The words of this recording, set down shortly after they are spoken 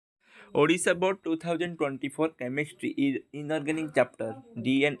Odisha Board 2024 Chemistry Inorganic Chapter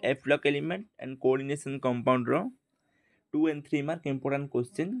D and F block element and coordination compound row 2 and 3 mark important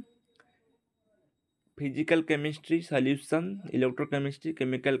question. Physical chemistry solution, electrochemistry,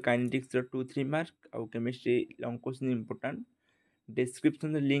 chemical kinetics 2-3 mark और chemistry long question important.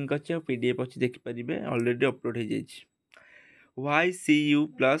 Description link अच्छे और PDF अच्छे देखि परिबे already upload हो जाइछि. Why Cu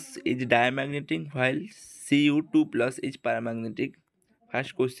plus is diamagnetic while Cu2 plus is paramagnetic?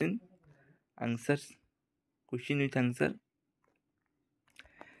 First question. Answers. Question with answer.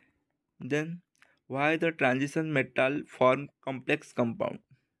 Then why the transition metal form complex compound?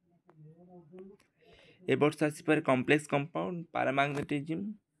 Ebers आसी पर complex compound paramagnetism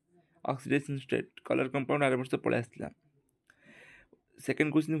oxidation state color compound are वर्ष पळे आसला.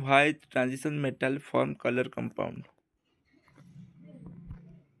 Second question, why transition metal form color compound?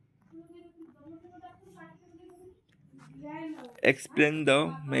 Explain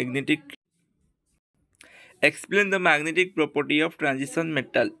the magnetic property of transition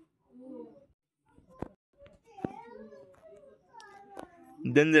metal.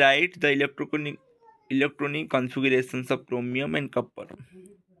 Then write the electronic configurations of chromium and copper.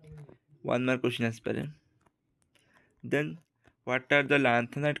 One more question as per. Then what are the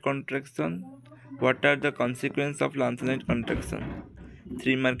lanthanide contraction? What are the consequences of lanthanide contraction?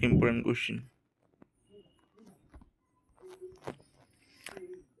 3 mark important question.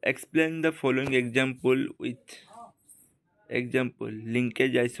 Explain the following example with example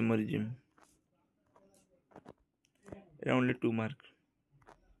linkage isomerism. Only 2 mark.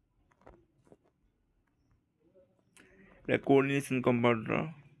 The coordination compound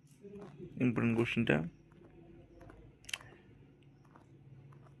important question ta.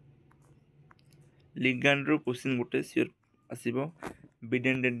 Ligand row question गोटे share आसीबो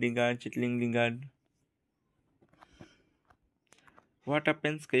bidended ligand chittling ligand. What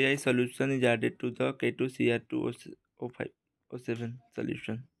happens Ki solution is added to the K2Cr2O5O7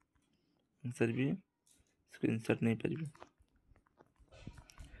 solution? Answer भी screenshot नहीं परिबे.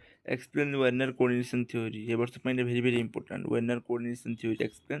 Explain Werner coordination theory. ये वर्ष point very important. Werner coordination theory.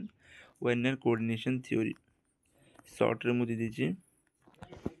 Explain Werner coordination theory. Short रे मुझे दीजिए.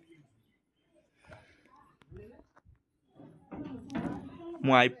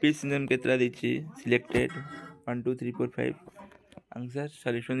 मु IPS name केतरा देछि सिलेक्टेड 1 2 3 4 5 आंसर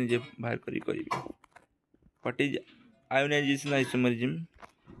सॉल्यूशन निजे बाहर करी what is ionisation isomerism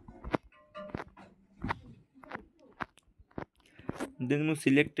then मु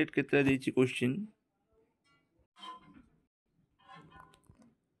सिलेक्टेड केतरा देछि question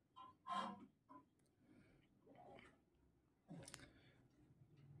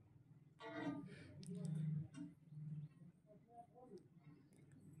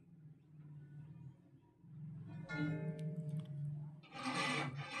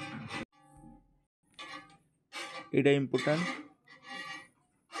it is important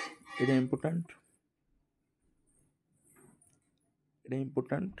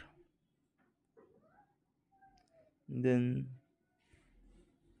then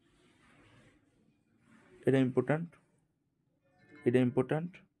it is important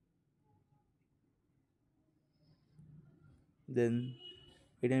then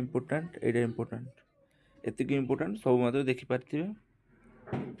it is important एतिक important सब मात्र देखि पारथिबे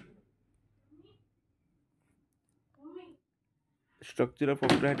structure of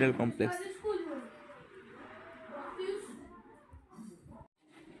octahedral complex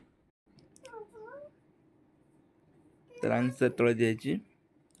the answer तळे दियछि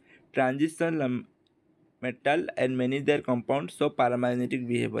transition metal and many their compounds show paramagnetic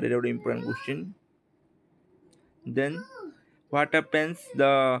behavior it is important question. Then what happens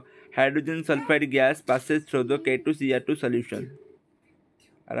the hydrogen sulfide gas passes through the K2Cr2 solution?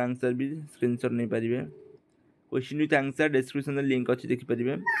 Our answer भी screenshot नहीं पारिबे. Question with answer description link अच्छी देखि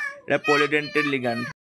परिबे. एटा polydentate ligand